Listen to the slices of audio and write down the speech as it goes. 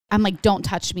I'm like, don't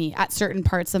touch me at certain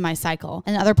parts of my cycle.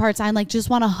 And other parts, I'm like, just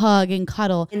want to hug and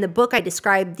cuddle. In the book, I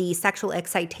described the sexual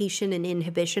excitation and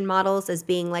inhibition models as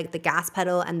being like the gas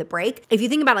pedal and the brake. If you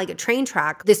think about like a train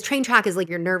track, this train track is like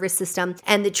your nervous system,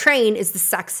 and the train is the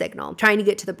sex signal trying to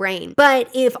get to the brain. But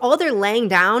if all they're laying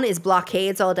down is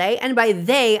blockades all day, and by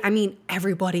they, I mean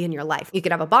everybody in your life. You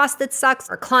could have a boss that sucks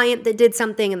or a client that did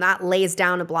something and that lays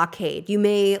down a blockade. You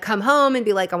may come home and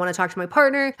be like, I want to talk to my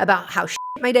partner about how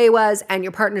my day was, and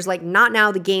your partner's like, not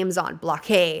now, the game's on,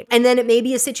 blockade. And then it may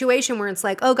be a situation where it's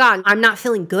like, oh God, I'm not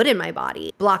feeling good in my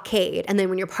body, blockade. And then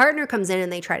when your partner comes in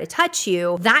and they try to touch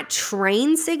you, that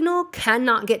train signal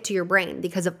cannot get to your brain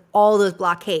because of all those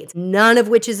blockades, none of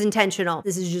which is intentional.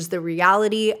 This is just the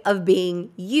reality of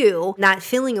being you. That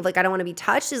feeling of like, I don't want to be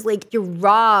touched is like you're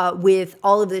raw with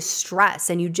all of this stress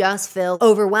and you just feel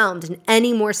overwhelmed, and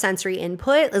any more sensory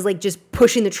input is like just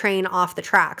pushing the train off the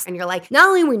tracks. And you're like, not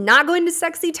only we're not going to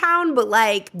sexy town, but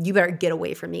like, you better get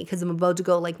away from me because I'm about to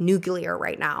go like nuclear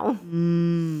right now.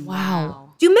 Wow.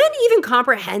 Do men even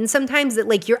comprehend sometimes that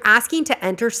like you're asking to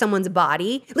enter someone's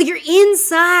body? Like you're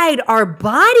inside our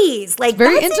bodies. Like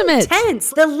very that's intimate. Intense.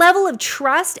 The level of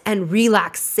trust and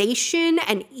relaxation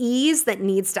and ease that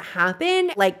needs to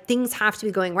happen, like things have to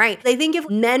be going right. I think if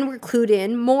men were clued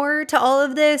in more to all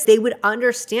of this, they would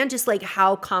understand just like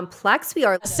how complex we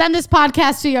are. Send this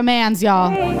podcast to your mans,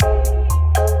 y'all.